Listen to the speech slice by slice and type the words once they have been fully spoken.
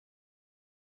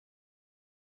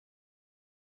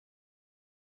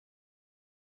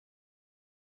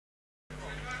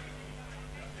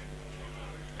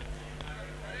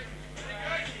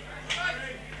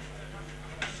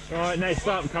Right, next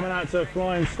up, coming out to a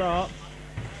flying start,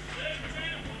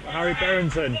 Harry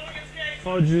Brereton.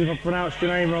 Apologies if I pronounced your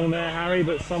name wrong there, Harry,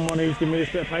 but someone who's given me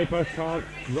this bit of paper can't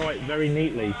write very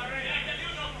neatly.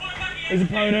 His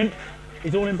opponent,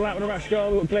 he's all in black with a rash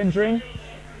guard. We've got Glen Dring.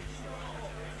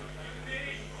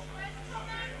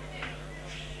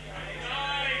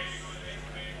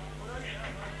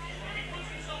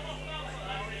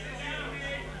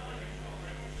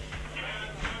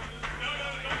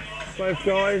 Both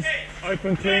guys,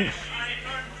 open clinch.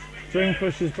 Dring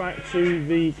pushes back to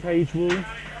the cage wall.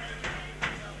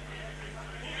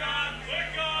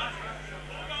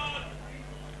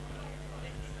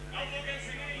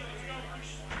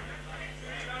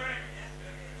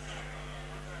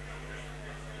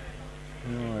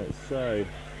 Right, so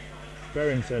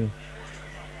Brereton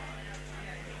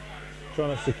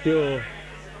trying to secure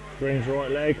Dring's right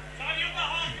leg.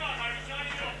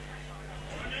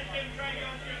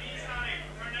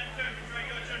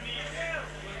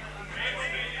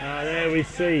 There we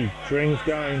see Dring's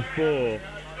going for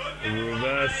the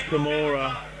reverse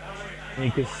Kimura. And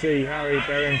you can see Harry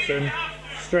Brereton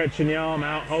stretching the arm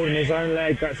out, holding his own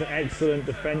leg. That's an excellent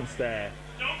defence there.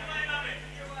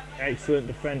 Excellent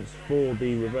defence for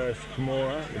the reverse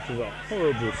Kimura, which is a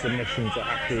horrible submission to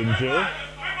have to endure.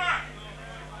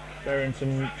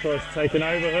 Brereton tries to take an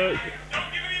overhook.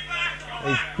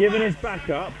 He's given his back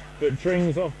up, but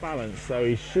Dring's off balance, so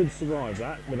he should survive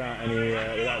that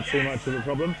without too much of a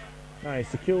problem. Now he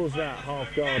secures that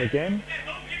half guard again.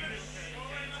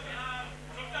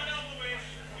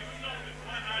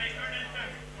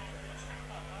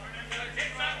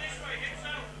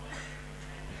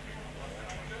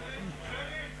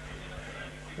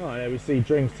 Right, there we see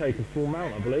Dring's taking full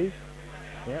mount, I believe.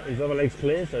 Yeah, his other leg's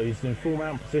clear, so he's in full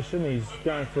mount position. He's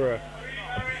going for a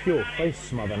pure face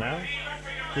smother now.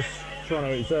 Just trying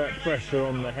to exert pressure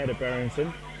on the head of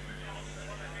Brereton.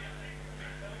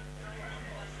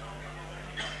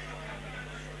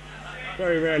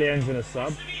 Very rarely ends in a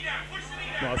sub.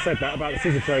 Well, I said that about the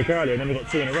scissor choke earlier, and then we got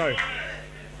 2 in a row.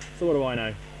 So what do I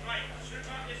know?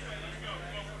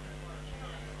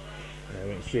 There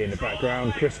we can see in the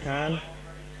background Chris Can,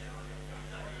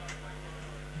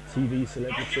 TV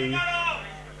celebrity,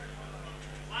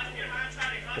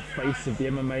 the face of the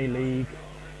MMA league,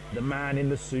 the man in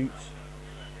the suit,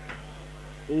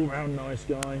 all-round nice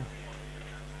guy,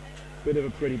 bit of a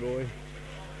pretty boy.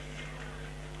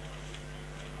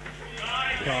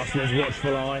 Castler's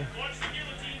watchful eye.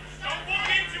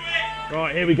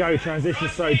 Right, here we go, transition.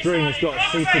 So Dring has got a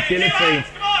seated guillotine.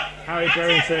 Harry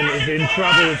Brereton is in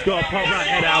trouble, he's got to pop that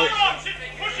head out.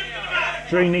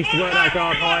 Dring needs to work that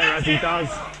guard higher, as he does.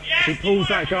 If he pulls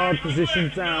that guard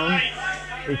position down,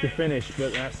 he can finish,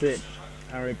 but that's it.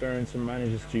 Harry Brereton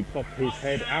manages to pop his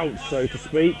head out, so to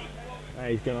speak.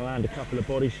 He's going to land a couple of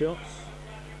body shots.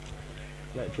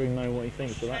 Let Dring know what he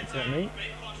thinks of that technique.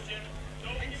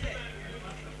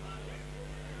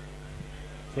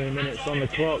 3 minutes on the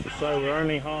clock, so we're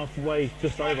only halfway,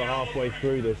 just over halfway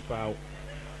through this bout.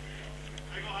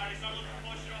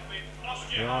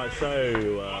 Right,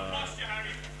 so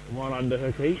one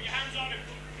underhook each.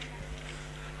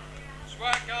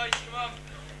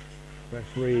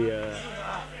 Referee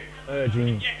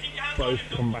urging both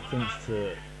combatants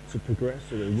to progress,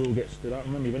 or they will get stood up.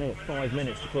 Remember, you've only got 5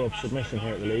 minutes to pull off submission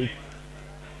here at the league.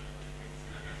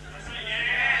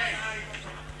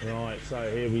 Right,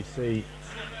 so here we see.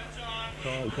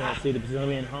 Can't see the position. Are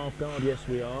we in half guard? Yes,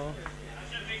 we are.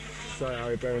 So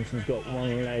Harry Brereton's got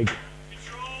one leg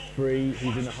free.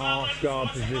 He's in the half guard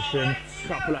position.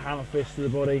 Couple of hammer fists to the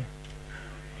body.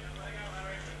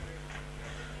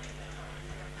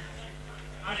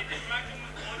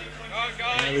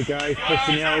 There we go.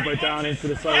 Pushing the elbow down into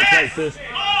the solar plexus.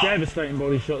 Devastating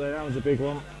body shot there. That was a big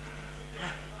one.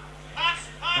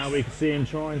 Now we can see him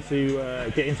trying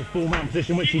to get into full mount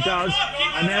position, which he does.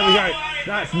 And there we go.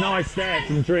 That's nice there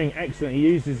from Dring. Excellent. He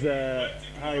uses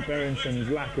Harry Brereton's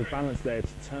lack of balance there to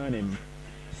turn him.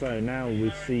 So now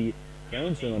we see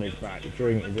Brereton on his back.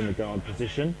 Dring is in the guard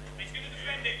position.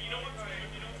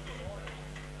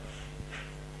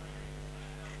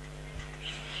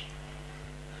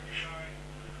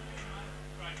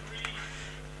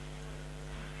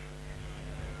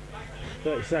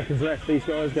 30 seconds left. These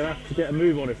guys are going to have to get a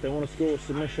move on if they want to score a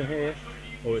submission here,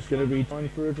 or it's going to be time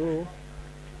for a draw.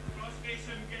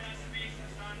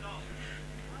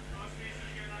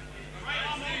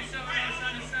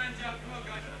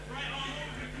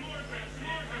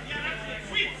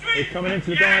 We're coming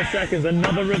into the dying seconds.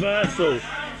 Another reversal.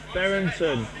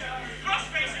 Brereton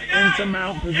into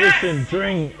mount position.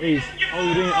 Dring is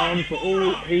holding on for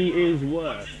all he is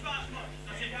worth.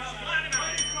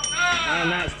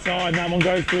 And that's time. That one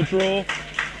goes to a draw.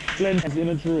 Glen is in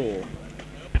a draw.